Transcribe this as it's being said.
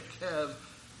Akev,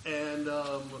 and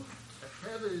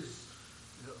Akev is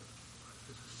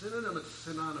it's a synonym, it's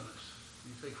synonymous.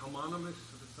 You say homonymous,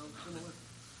 does it sound similar?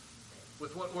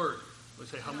 With what word? We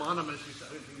say homonymous, you say,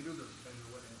 I didn't think you do this kind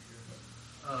of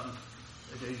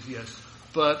wedding here. Yes.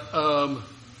 But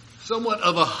somewhat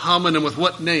of a homonym with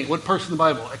what name? What person in the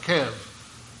Bible? Akev.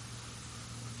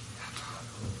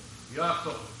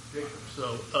 Yaakov. Jacob.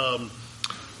 So,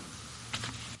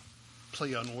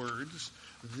 play on words.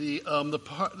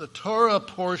 The Torah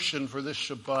portion for this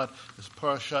Shabbat is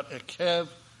Parashat Akev,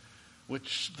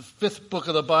 which the fifth book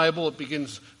of the Bible. It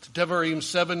begins Devarim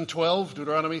 7:12,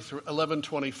 Deuteronomy through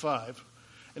 11:25,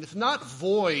 and it's not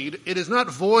void. It is not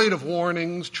void of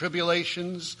warnings,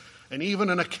 tribulations, and even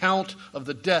an account of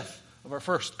the death of our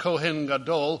first Kohen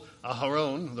Gadol,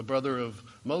 Aharon, the brother of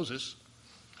Moses.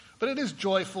 But it is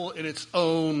joyful in its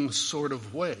own sort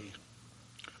of way.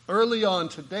 Early on,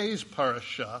 today's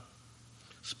parasha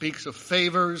speaks of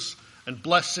favors and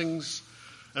blessings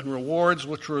and rewards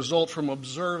which result from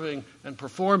observing and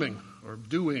performing or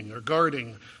doing or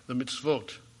guarding the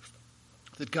mitzvot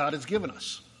that God has given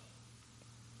us.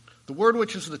 The word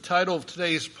which is the title of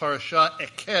today's parasha,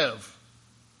 Akev,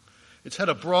 it's had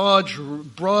a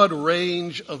broad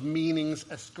range of meanings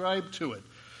ascribed to it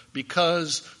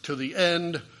because to the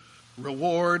end,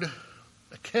 reward.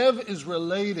 Akev is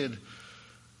related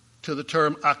to the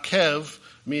term akev,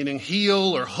 meaning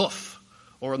heel or hoof,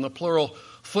 or in the plural,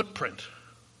 footprint.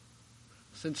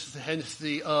 Hence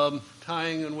the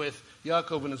tying in with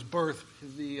Yaakov and his birth,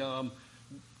 the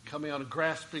coming out and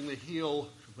grasping the heel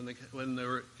when they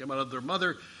came out of their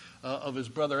mother of his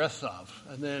brother Esav,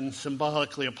 and then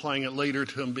symbolically applying it later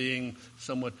to him being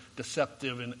somewhat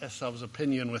deceptive in Esav's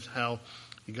opinion with how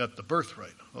he got the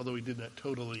birthright, although he did that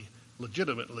totally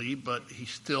legitimately, but he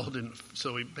still didn't,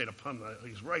 so he made a pun that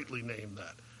he's rightly named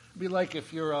that. It'd be like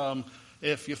if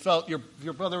you felt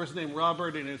your brother was named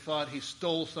Robert and you thought he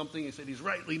stole something, you said he's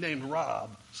rightly named Rob,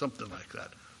 something like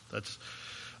that. That's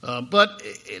but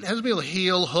it has to be a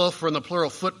heel, hoof, or in the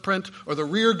plural footprint, or the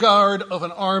rear guard of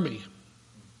an army.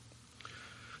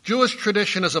 Jewish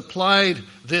tradition has applied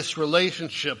this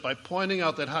relationship by pointing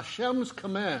out that Hashem's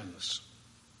commands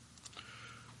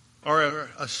are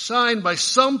assigned by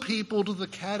some people to the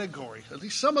category. At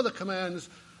least some of the commands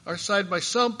are assigned by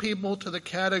some people to the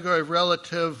category of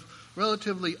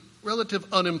relative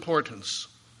unimportance.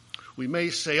 We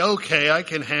may say, okay, I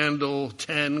can handle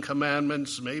 10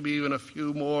 commandments, maybe even a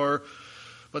few more,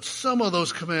 but some of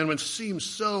those commandments seem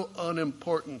so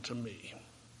unimportant to me.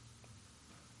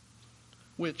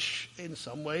 Which, in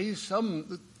some ways,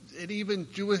 even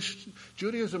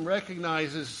Judaism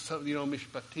recognizes,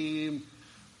 mishpatim,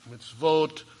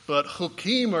 mitzvot, but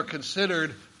chukim are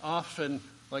considered often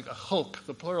like a chuk.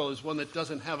 The plural is one that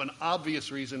doesn't have an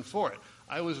obvious reason for it.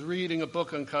 I was reading a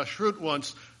book on kashrut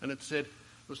once, and it said,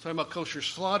 it was talking about kosher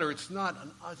slaughter. It's not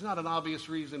an obvious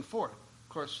reason for it. Of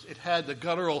course, it had the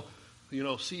guttural,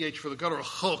 ch for the guttural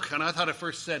chuk, and I thought it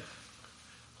first said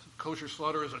kosher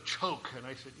slaughter is a choke, and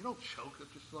I said, you don't choke,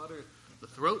 it's just slaughter the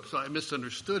throat. So I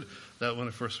misunderstood that when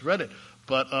I first read it.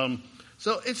 But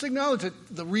so it's acknowledged that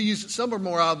the reason, some are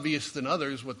more obvious than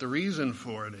others what the reason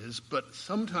for it is, but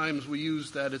sometimes we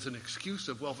use that as an excuse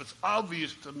of, well, if it's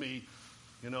obvious to me,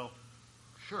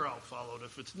 sure, I'll follow it.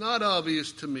 If it's not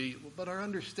obvious to me, but our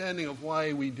understanding of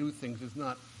why we do things is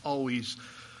not always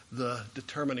the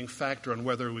determining factor on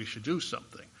whether we should do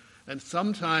something. And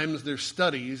sometimes there's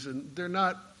studies, and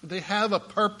they have a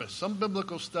purpose. Some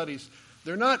biblical studies,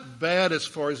 they're not bad as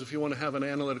far as if you want to have an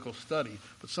analytical study,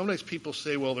 but sometimes people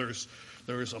say, well, there's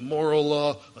a moral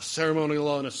law, a ceremonial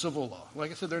law, and a civil law.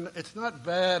 Like I said, it's not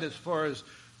bad as far as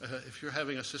if you're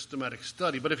having a systematic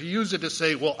study. But if you use it to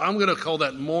say, well, I'm going to call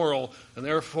that moral, and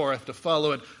therefore I have to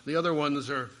follow it, the other ones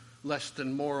are less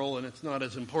than moral, and it's not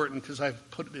as important because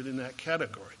I've put it in that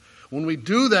category. When we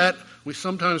do that, we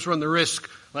sometimes run the risk,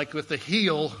 like with the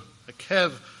heel,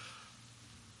 akev,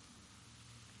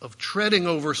 of treading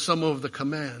over some of the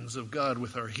commands of God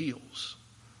with our heels.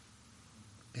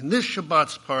 In this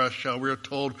Shabbat's parasha, we are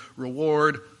told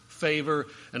reward, favor,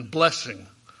 and blessing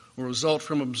will result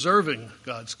from observing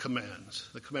God's commands,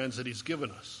 the commands that He's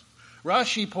given us.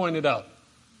 Rashi pointed out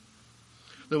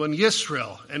that when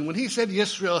Yisrael, and when he said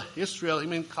Yisrael, he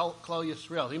meant Klal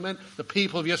Yisrael. He meant the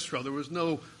people of Yisrael. There was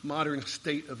no modern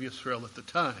state of Yisrael at the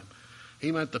time.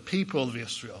 He meant the people of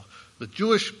Israel. The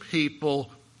Jewish people,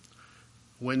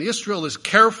 when Israel is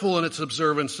careful in its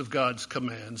observance of God's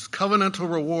commands,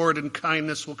 covenantal reward and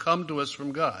kindness will come to us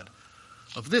from God.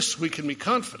 Of this we can be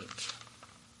confident.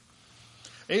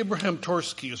 Abraham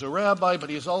Torsky is a rabbi, but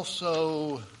he is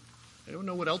also, I don't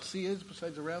know what else he is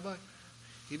besides a rabbi.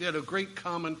 He did a great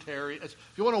commentary. If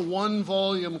you want a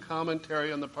one-volume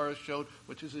commentary on the Parashot,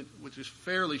 which is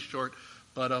fairly short,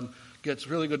 but gets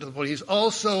really good to the point. He's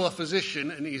also a physician,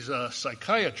 and he's a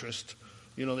psychiatrist.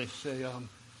 You know, they say,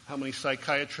 how many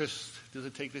psychiatrists does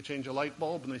it take to change a light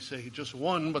bulb? And they say, just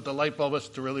one, but the light bulb has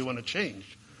to really want to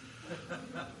change.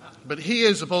 But he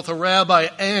is both a rabbi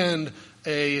and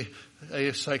a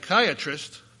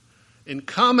psychiatrist. In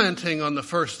commenting on the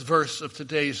first verse of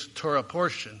today's Torah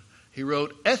portion, he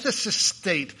wrote, ethicists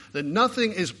state that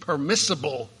nothing is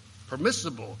permissible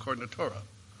according to Torah,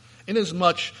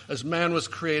 inasmuch as man was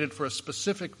created for a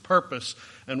specific purpose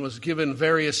and was given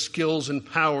various skills and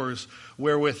powers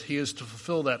wherewith he is to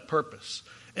fulfill that purpose.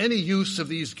 Any use of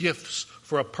these gifts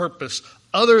for a purpose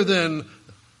other than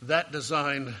that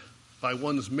designed by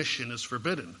one's mission is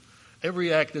forbidden.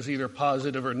 Every act is either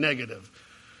positive or negative.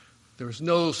 There is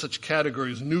no such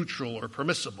category as neutral or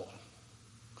permissible.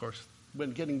 Of course,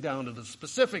 when getting down to the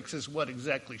specifics is what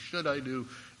exactly should I do,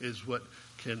 is what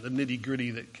can the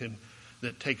nitty-gritty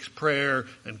that takes prayer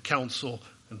and counsel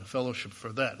and the fellowship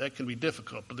for that. That can be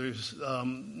difficult, but there's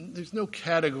no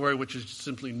category which is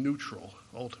simply neutral,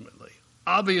 ultimately.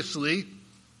 Obviously,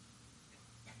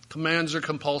 commands are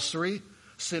compulsory,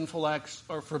 sinful acts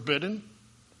are forbidden.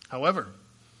 However,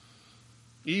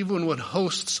 even when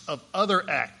hosts of other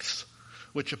acts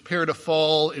which appear to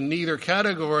fall in neither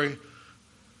category,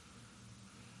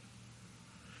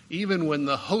 even when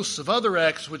the hosts of other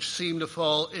acts which seem to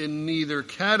fall in neither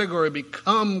category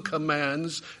become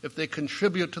commands if they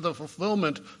contribute to the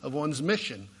fulfillment of one's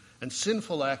mission, and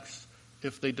sinful acts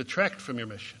if they detract from your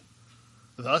mission.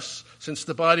 Thus, since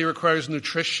the body requires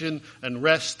nutrition and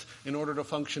rest in order to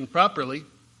function properly,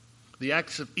 the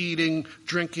acts of eating,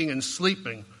 drinking, and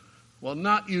sleeping, while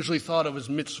not usually thought of as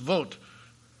mitzvot,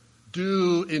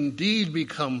 do indeed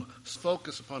become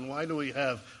focused upon why do we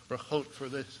have brachot for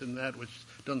this and that, which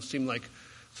doesn't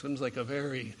seems like a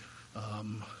very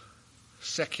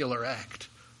secular act,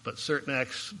 but certain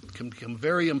acts can become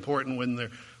very important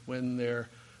when they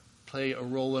play a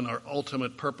role in our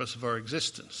ultimate purpose of our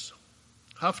existence.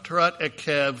 Haftarat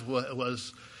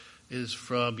Ekev is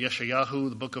from Yeshayahu,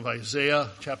 the book of Isaiah,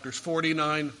 chapters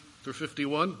 49 through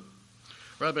 51.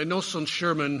 Rabbi Nosson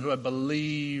Sherman, who I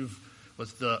believe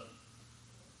was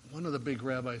one of the big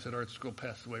rabbis at Art School,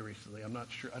 passed away recently. I'm not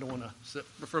sure. I don't want to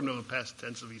refer him to the past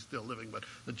tense if he's still living, but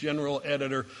the general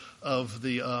editor of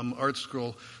the Art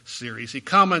Scroll series. He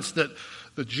comments that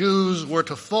the Jews were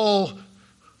to fall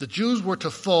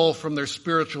from their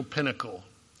spiritual pinnacle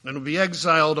and would be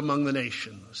exiled among the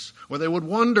nations, where they would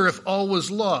wonder if all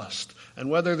was lost and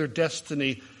whether their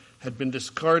destiny had been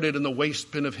discarded in the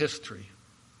waste bin of history.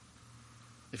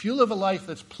 If you live a life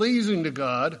that's pleasing to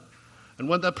God and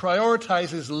one that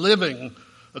prioritizes living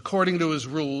according to his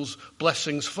rules,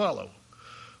 blessings follow.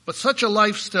 But such a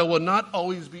lifestyle will not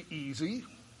always be easy,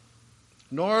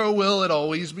 nor will it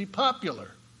always be popular.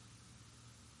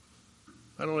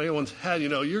 I don't know if anyone's had,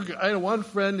 I had one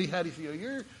friend, he said,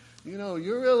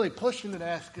 you're really pushing it,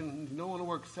 asking, you don't want to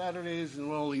work Saturdays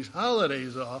and all these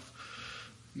holidays off.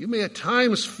 You may at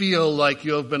times feel like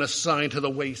you have been assigned to the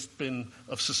waste bin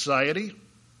of society.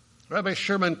 Rabbi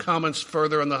Sherman comments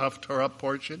further on the Haftarah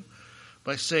portion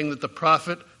by saying that the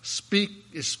prophet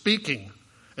is speaking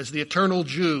as the eternal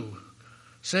Jew,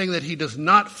 saying that he does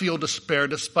not feel despair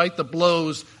despite the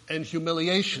blows and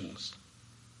humiliations.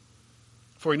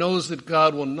 For he knows that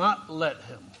God will not let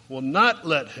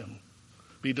him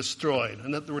be destroyed,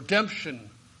 and that the redemption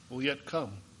will yet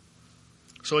come.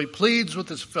 So he pleads with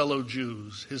his fellow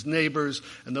Jews, his neighbors,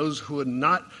 and those who had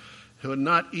not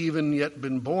even yet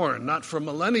been born, not for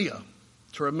millennia,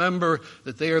 to remember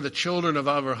that they are the children of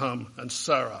Abraham and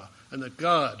Sarah, and that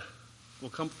God will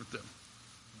comfort them.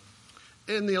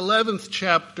 In the 11th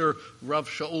chapter, Rav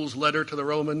Shaul's letter to the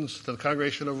Romans, to the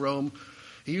congregation of Rome,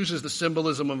 he uses the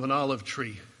symbolism of an olive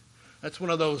tree. That's one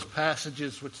of those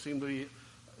passages which seem to be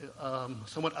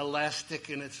somewhat elastic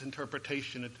in its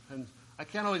interpretation. And I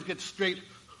can't always get straight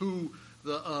who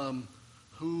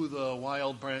the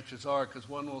wild branches are, because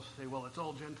one will say, well, it's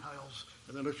all Gentiles,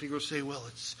 and then other will say, well,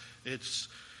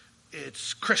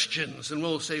 it's Christians, and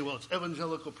we'll say, well, it's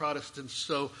evangelical Protestants.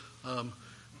 So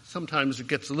sometimes it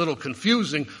gets a little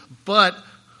confusing, but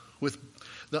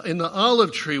in the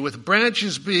olive tree, with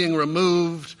branches being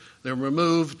removed, they're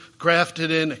removed,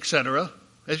 grafted in, etc.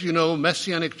 As you know,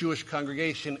 Messianic Jewish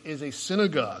congregation is a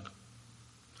synagogue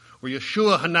where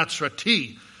Yeshua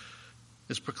HaNatzrati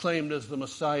is proclaimed as the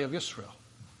Messiah of Israel.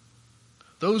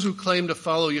 Those who claim to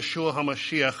follow Yeshua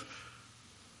HaMashiach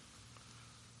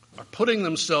are putting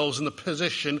themselves in the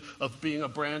position of being a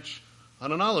branch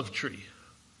on an olive tree,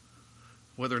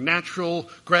 whether natural,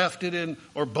 grafted in,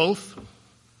 or both.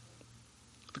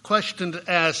 The question to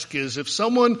ask is, if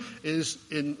someone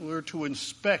were to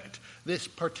inspect this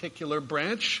particular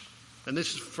branch, and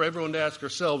this is for everyone to ask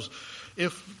ourselves,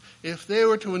 if they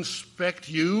were to inspect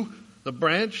you, the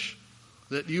branch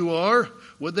that you are,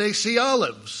 would they see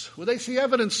olives? Would they see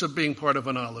evidence of being part of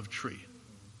an olive tree?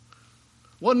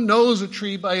 One knows a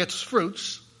tree by its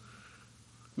fruits.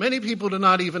 Many people do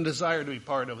not even desire to be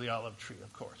part of the olive tree,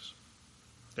 of course.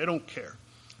 They don't care.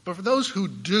 But for those who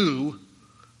do,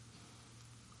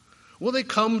 will they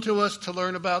come to us to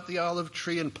learn about the olive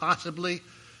tree and possibly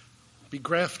be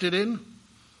grafted in,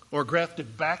 or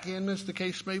grafted back in, as the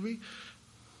case may be,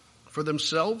 for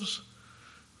themselves?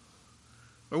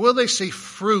 Or will they see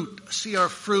our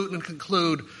fruit, and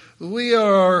conclude, we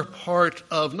are part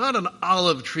of not an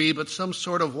olive tree, but some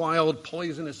sort of wild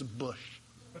poisonous bush?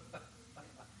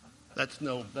 That's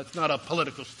not a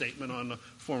political statement on a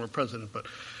former president, but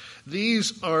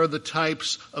these are the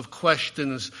types of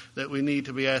questions that we need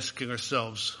to be asking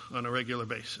ourselves on a regular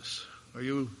basis. Are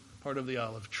you part of the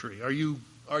olive tree? Are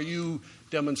you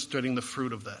demonstrating the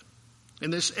fruit of that? In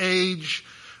this age,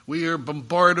 we are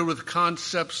bombarded with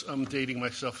concepts. I'm dating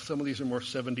myself. Some of these are more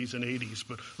 70s and 80s,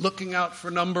 but looking out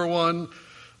for number one,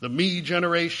 the me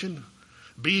generation,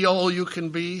 be all you can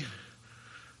be.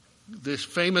 This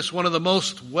famous, one of the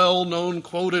most well-known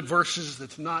quoted verses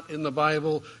that's not in the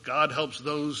Bible, God helps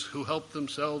those who help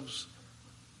themselves.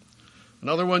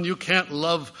 Another one, you can't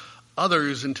love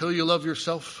others until you love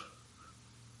yourself.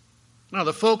 Now,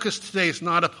 the focus today is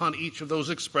not upon each of those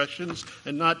expressions,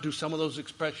 and not do some of those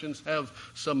expressions have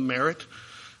some merit,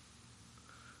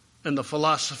 and the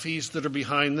philosophies that are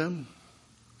behind them,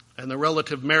 and the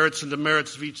relative merits and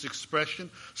demerits of each expression.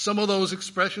 Some of those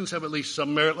expressions have at least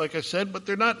some merit, like I said, but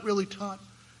they're not really taught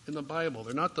in the Bible.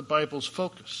 They're not the Bible's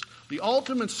focus. The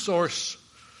ultimate source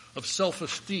of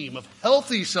self-esteem, of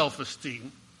healthy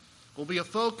self-esteem, will be a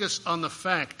focus on the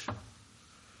fact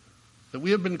that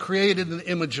we have been created in the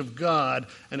image of God,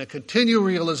 and a continual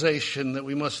realization that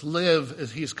we must live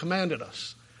as He has commanded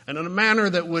us, and in a manner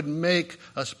that would make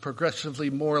us progressively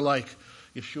more like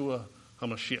Yeshua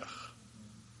HaMashiach.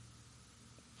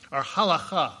 Our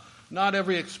halakha, not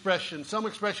every expression. Some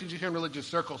expressions you hear in religious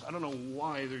circles, I don't know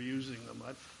why they're using them.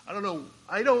 I don't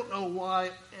know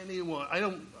why anyone, I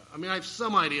have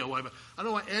some idea why, but I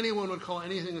don't know why anyone would call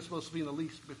anything that's supposed to be in the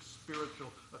least bit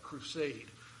spiritual a crusade.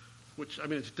 Which,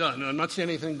 it's done. I'm not saying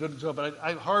anything good, but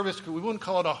we wouldn't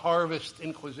call it a harvest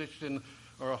inquisition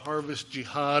or a harvest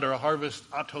jihad or a harvest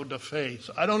auto da fe.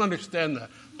 So I don't understand that.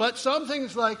 But some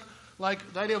things like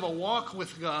the idea of a walk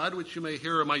with God, which you may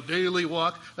hear, my daily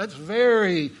walk, that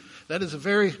is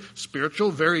very spiritual,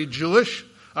 very Jewish.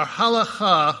 Our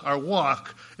halakha, our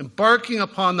walk, embarking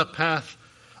upon the path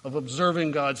of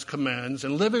observing God's commands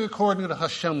and living according to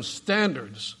Hashem's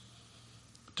standards.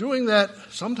 Doing that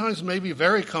sometimes may be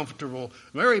very comfortable,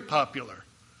 very popular,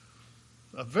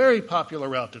 a very popular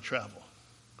route to travel.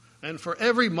 And for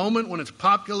every moment when it's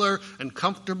popular and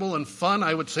comfortable and fun,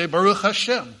 I would say Baruch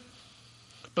Hashem.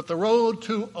 But the road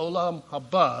to Olam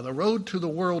Haba, the road to the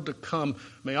world to come,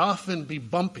 may often be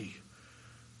bumpy.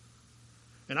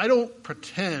 And I don't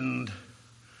pretend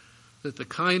that the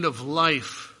kind of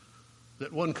life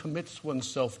that one commits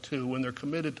oneself to when they're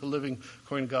committed to living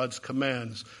according to God's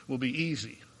commands will be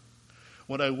easy.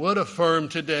 What I would affirm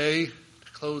today,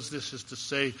 to close this, is to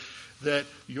say that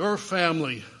your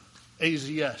family,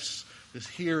 AZS, is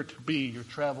here to be your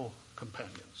travel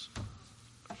companions.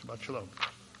 Shabbat Shalom.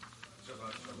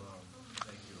 Shabbat Shalom.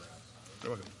 Thank you, Rabbi.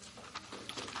 You're welcome.